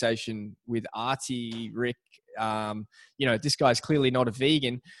conversation with Artie, Rik. This guy's clearly not a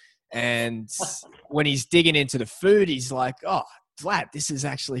vegan. And when he's digging into the food, he's like, oh, Vlad, this is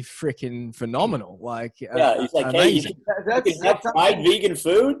actually freaking phenomenal. Like, he's like, amazing. Hey, you can have fried vegan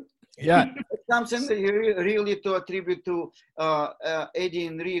food? Yeah. It's something that you really to attribute to Eddie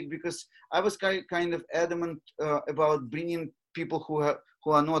and Rik, because I was kind of adamant about bringing people who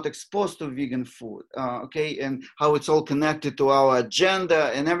are not exposed to vegan food, and how it's all connected to our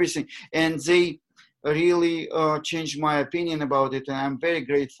agenda and everything. And they really changed my opinion about it, and I'm very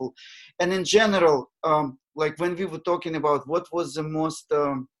grateful. And in general, like when we were talking about what was the most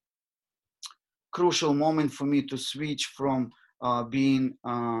crucial moment for me to switch from being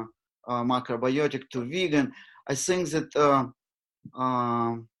macrobiotic to vegan, I think that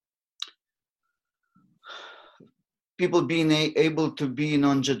people being able to be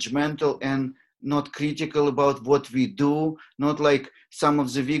non-judgmental and not critical about what we do, not like some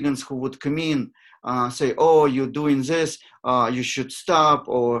of the vegans who would come in, say, oh, you're doing this, you should stop,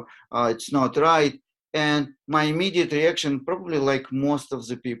 or it's not right. And my immediate reaction, probably like most of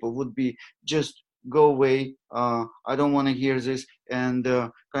the people, would be just go away. I don't want to hear this, and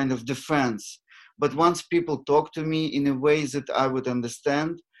kind of defense. But once people talk to me in a way that I would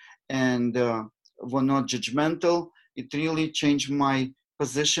understand and were not judgmental, it really changed my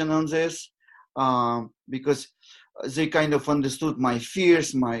position on this, because they kind of understood my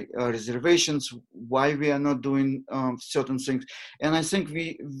fears, my reservations, why we are not doing certain things. And I think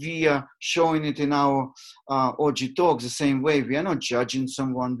we are showing it in our OG Talk the same way. We are not judging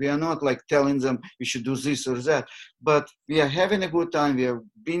someone. We are not like telling them you should do this or that. But we are having a good time. We are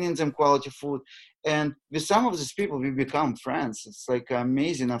bringing them quality food. And with some of these people, we become friends. It's like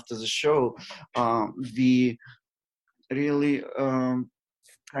amazing after the show. We really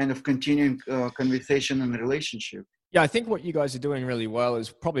kind of continuing conversation and relationship. Yeah, I think what you guys are doing really well is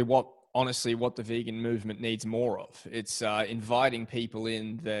probably what the vegan movement needs more of. It's inviting people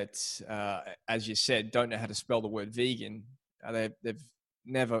in that, as you said, don't know how to spell the word vegan. They've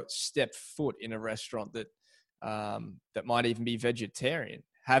never stepped foot in a restaurant that might even be vegetarian.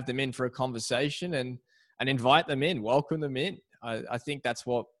 Have them in for a conversation and invite them in, welcome them in. I think that's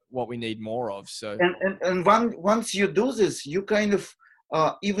what we need more of. So and once you do this, you kind of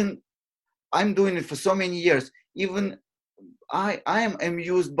even I'm doing it for so many years. Even I am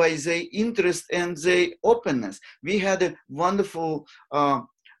amused by their interest and their openness. We had a wonderful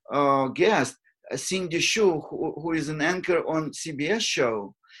guest, Cindy Shu, who is an anchor on CBS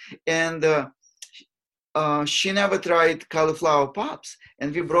show, and she never tried cauliflower pops,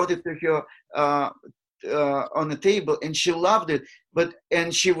 and we brought it to her on the table, and she loved it.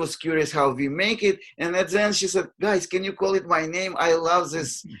 And she was curious how we make it, and at the end she said, "Guys, can you call it my name? I love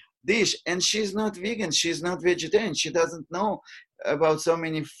this dish." And she's not vegan, she's not vegetarian, she doesn't know about so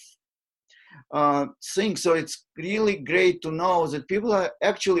many things. So it's really great to know that people are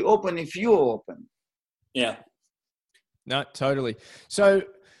actually open if you're open. Yeah. No, totally. So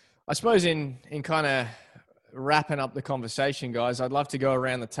I suppose in kind of wrapping up the conversation, guys, I'd love to go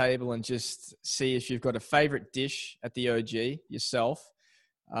around the table and just see if you've got a favorite dish at the OG yourself,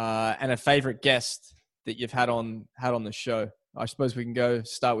 and a favorite guest that you've had on the show. I suppose we can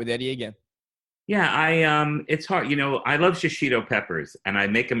start with Eddie again. Yeah, it's hard. I love shishito peppers, and I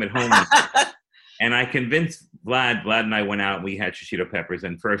make them at home. And I convinced Vlad and I went out and we had shishito peppers.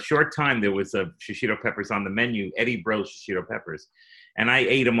 And for a short time, there was shishito peppers on the menu, Eddie Brill shishito peppers. And I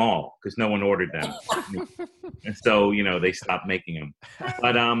ate them all because no one ordered them. And so, they stopped making them.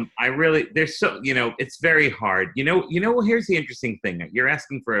 But it's very hard. Here's the interesting thing. You're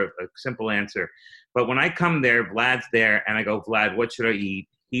asking for a simple answer. But when I come there, Vlad's there, and I go, Vlad, what should I eat?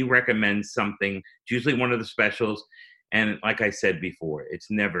 He recommends something. It's usually one of the specials. And like I said before,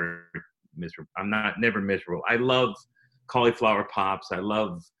 it's never miserable. I'm never miserable. I love cauliflower pops. I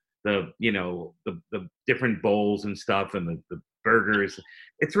love the different bowls and stuff, and the burgers.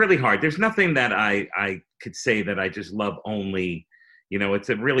 It's really hard. There's nothing that I could say that I just love only. It's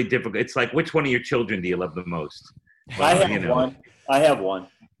a really difficult. It's like, which one of your children do you love the most? Well, I have one.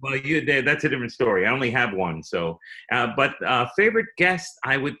 Well, that's a different story. I only have one. So, but favorite guest,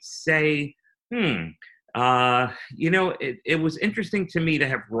 I would say, it was interesting to me to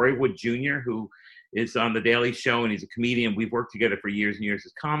have Roy Wood Jr., who is on The Daily Show, and he's a comedian. We've worked together for years and years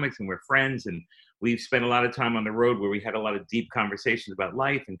as comics, and we're friends, and we've spent a lot of time on the road where we had a lot of deep conversations about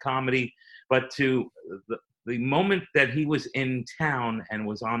life and comedy. But to the moment that he was in town and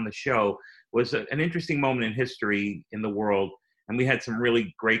was on the show was an interesting moment in history in the world. And we had some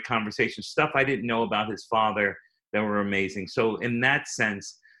really great conversations, stuff I didn't know about his father that were amazing. So in that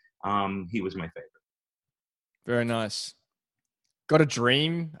sense, he was my favorite. Very nice. Got a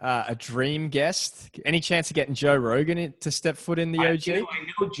dream guest? Any chance of getting Joe Rogan to step foot in the OG? I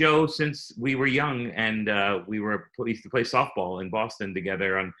know Joe since we were young, and we used to play softball in Boston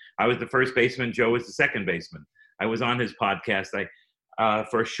together. I was the first baseman. Joe was the second baseman. I was on his podcast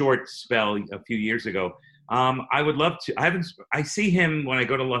for a short spell a few years ago. I would love to. I see him when I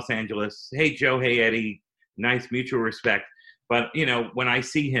go to Los Angeles. Hey, Joe. Hey, Eddie. Nice mutual respect. But, when I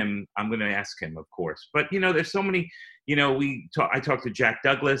see him, I'm going to ask him, of course. But, there's so many, I talked to Jack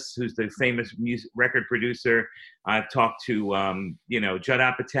Douglas, who's the famous record producer. I've talked to, Judd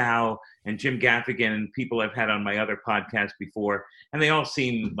Apatow and Jim Gaffigan and people I've had on my other podcast before. And they all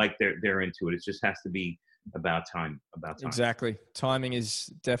seem like they're into it. It just has to be about time. Exactly. Timing is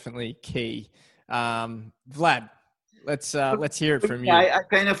definitely key. Vlad, let's hear it from you. I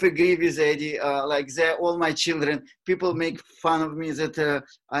kind of agree with Eddie. They're all my children. People make fun of me that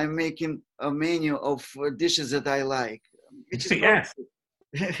I'm making a menu of dishes that I like, which is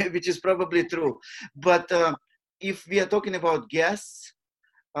which is probably true. But if we are talking about guests,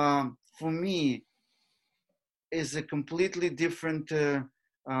 for me, is a completely different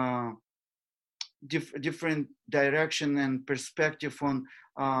different direction and perspective on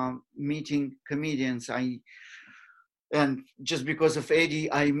meeting comedians. And just because of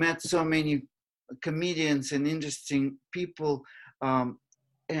Eddie, I met so many comedians and interesting people,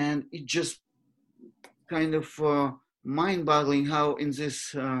 and it just kind of mind-boggling how in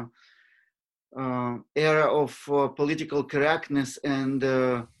this era of political correctness and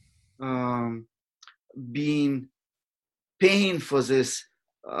paying for this,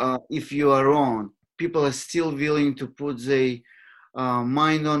 if you are wrong, people are still willing to put their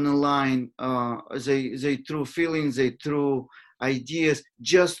mind on the line, they true feelings, they true ideas,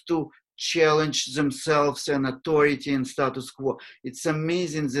 just to challenge themselves and authority and status quo. It's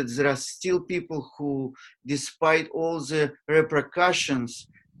amazing that there are still people who, despite all the repercussions,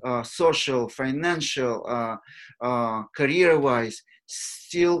 social, financial, career-wise,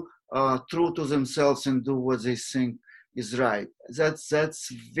 still true to themselves and do what they think is right.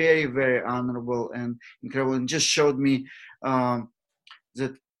 That's very, very honorable and incredible, and just showed me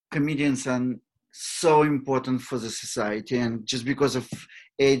that comedians are so important for the society. And just because of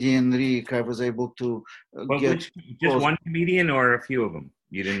Eddie and Rik, I was able to get just close. One comedian or a few of them?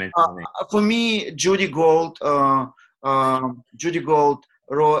 You didn't mention the name. For me, Judy Gold, Roy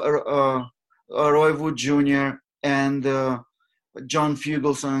Wood Jr., and John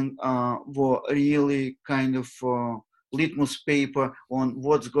Fugelsang were really kind of litmus paper on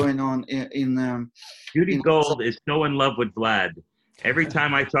what's going on in Judy Gold is so in love with Vlad. Every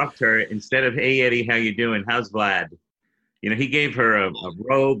time I talk to her, instead of "Hey Eddie, how you doing? How's Vlad?" He gave her a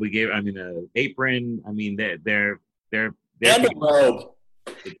robe. An apron. They're and a robe.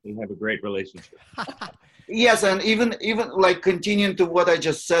 They have a great relationship. Yes, and even like continuing to what I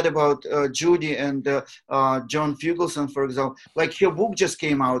just said about Judy and John Fugelsang, for example, like her book just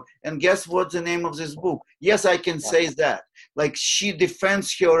came out, and guess what's the name of this book? Yes, I can say that. Like, she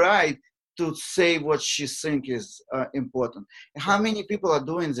defends her right to say what she thinks is important. How many people are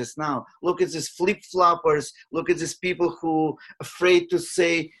doing this now? Look at these flip-floppers. Look at these people who are afraid to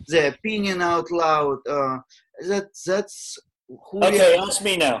say their opinion out loud. That's who. Okay, ask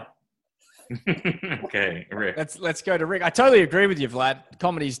me now. Okay, Rik. Let's go to Rik. I totally agree with you, Vlad.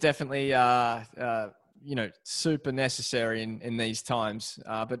 Comedy is definitely super necessary in these times.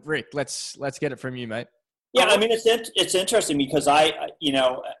 But Rik, let's get it from you, mate. Yeah, it's interesting because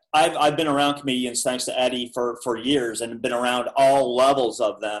I've been around comedians, thanks to Eddie, for years, and been around all levels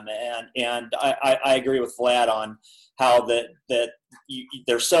of them, and I agree with Vlad on how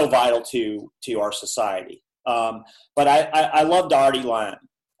they're so vital to our society. But I loved Artie Lang.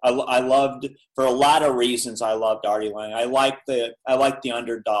 I loved, for a lot of reasons, I loved Artie Lang. I like the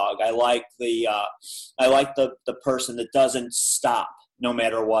underdog. I like the person that doesn't stop no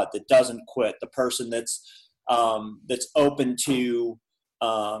matter what, that doesn't quit, the person that's open to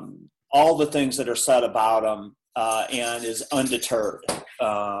all the things that are said about him and is undeterred.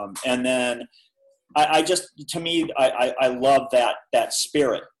 And then I love that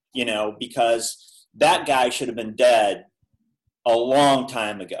spirit, because that guy should have been dead a long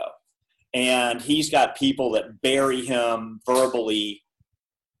time ago. And he's got people that bury him verbally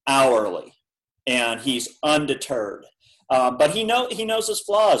hourly, and he's undeterred. But he knows his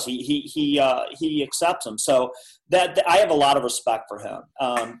flaws. He accepts them. So that I have a lot of respect for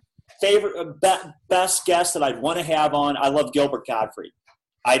him. best guest that I'd want to have on. I love Gilbert Gottfried.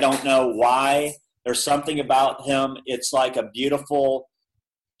 I don't know why. There's something about him. It's like a beautiful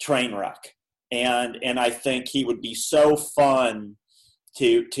train wreck. And I think he would be so fun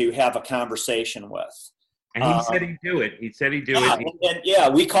to have a conversation with. And he said he'd do it. He said he'd do it.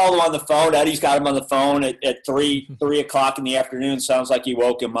 And we called him on the phone. Eddie's got him on the phone at 3 o'clock in the afternoon. Sounds like he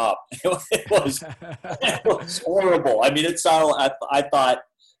woke him up. It was horrible. I mean, it sounded. I thought,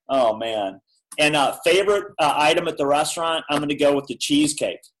 oh man. And favorite item at the restaurant, I'm going to go with the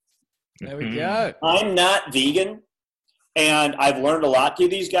cheesecake. There we go. I'm not vegan, and I've learned a lot through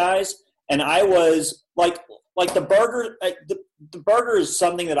these guys. And I was like the burger. The burger is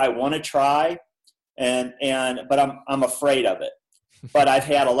something that I want to try. But I'm afraid of it. But I've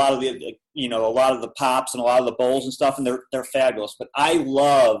had a lot of the pops and a lot of the bowls and stuff, and they're fabulous. But I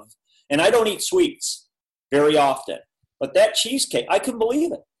love, and I don't eat sweets very often, but that cheesecake, I couldn't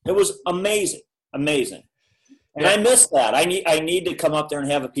believe it. It was amazing. And I miss that. I need to come up there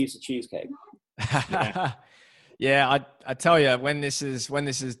and have a piece of cheesecake. Yeah, I tell you, when this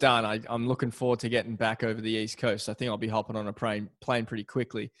is done, I'm looking forward to getting back over the East Coast. I think I'll be hopping on a plane pretty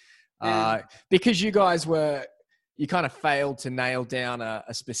quickly. Because you guys you kind of failed to nail down a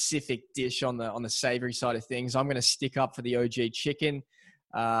specific dish on the savory side of things. I'm going to stick up for the OG chicken.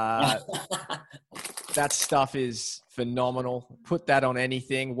 That stuff is phenomenal. Put that on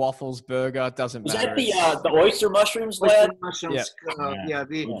anything. Waffles, burger, doesn't matter. Is that the oyster mushrooms, Vlad? Mushrooms,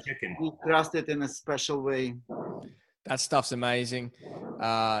 we crust it in a special way. That stuff's amazing.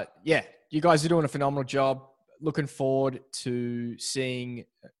 You guys are doing a phenomenal job. Looking forward to seeing,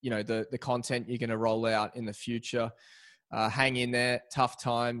 the content you're going to roll out in the future. Hang in there, tough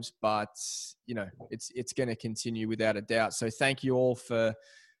times, but it's going to continue without a doubt. So thank you all for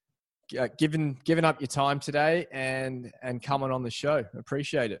giving up your time today and coming on the show.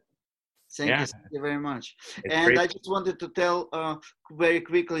 Appreciate it. Thank you very much. And great. I just wanted to tell very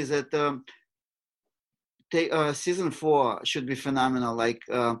quickly that season 4 should be phenomenal. Like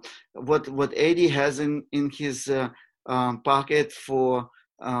what Eddie has in his pocket for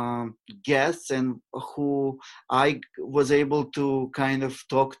guests and who I was able to kind of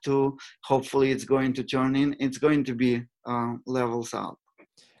talk to. Hopefully it's going to turn in. It's going to be levels up.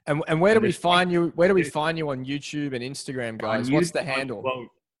 And where do we find you? Where do we find you on YouTube and Instagram, guys? What's the handle? Well,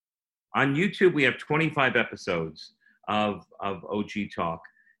 on YouTube, we have 25 episodes of OG Talk.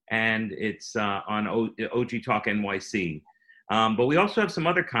 And it's on OG Talk NYC. But we also have some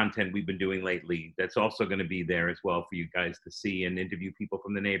other content we've been doing lately that's also going to be there as well for you guys to see and interview people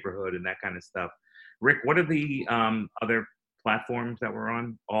from the neighborhood and that kind of stuff. Rick, what are the other platforms that we're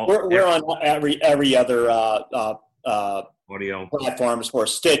on? We're on every other audio platforms for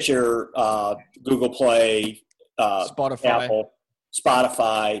Stitcher, Google Play, Spotify, Apple,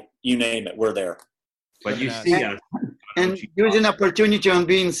 Spotify, you name it, we're there. But you see us. And using opportunity on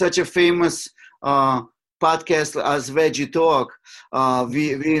being such a famous podcast as VedgeTalk,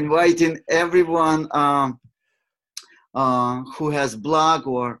 we inviting everyone who has blog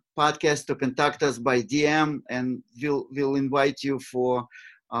or podcast to contact us by DM, and we'll invite you for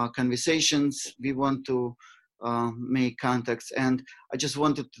conversations. We want to make contacts, and I just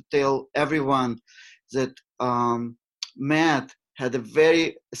wanted to tell everyone that Matt had a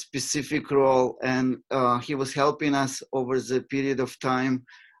very specific role, and he was helping us over the period of time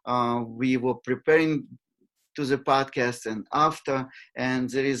we were preparing to the podcast and after, and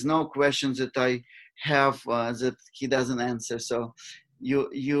there is no questions that I have that he doesn't answer. So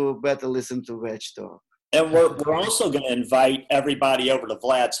you better listen to VedgeTalk. And we're also going to invite everybody over to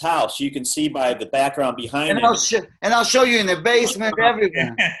Vlad's house. You can see by the background behind him. I'll show you in the basement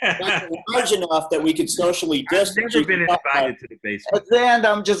everything. That's large enough that we could socially distance. I've never been invited to the basement. At the end,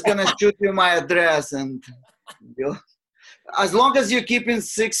 I'm just going to shoot you my address. And as long as you're keeping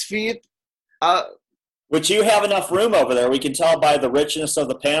 6 feet. Which you have enough room over there. We can tell by the richness of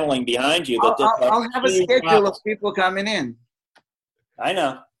the paneling behind you. That I'll have a schedule of people coming in. I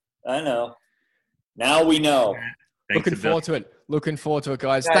know. Now we know. Looking forward to it,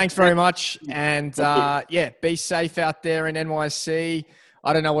 guys. Thanks very much. And be safe out there in NYC.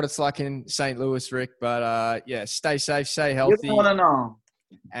 I don't know what it's like in St. Louis, Rick, but stay safe, stay healthy. You don't want to know.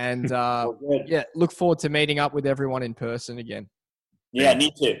 And look forward to meeting up with everyone in person again. Yeah,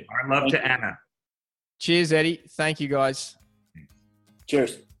 me too. Our love to Anna. Cheers, Eddie. Thank you, guys.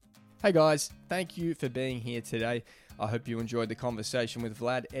 Cheers. Hey, guys. Thank you for being here today. I hope you enjoyed the conversation with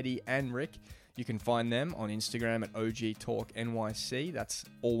Vlad, Eddie, and Rick. You can find them on Instagram at OG Talk NYC. That's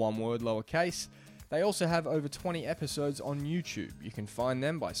all one word, lowercase. They also have over 20 episodes on YouTube. You can find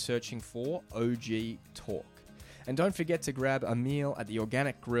them by searching for OG Talk. And don't forget to grab a meal at the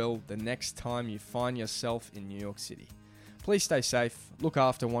Organic Grill the next time you find yourself in New York City. Please stay safe, look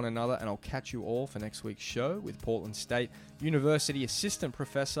after one another, and I'll catch you all for next week's show with Portland State University Assistant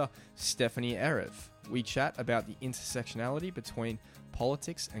Professor Stephanie Erev. We chat about the intersectionality between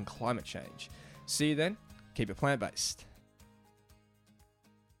politics and climate change. See you then. Keep it plant-based.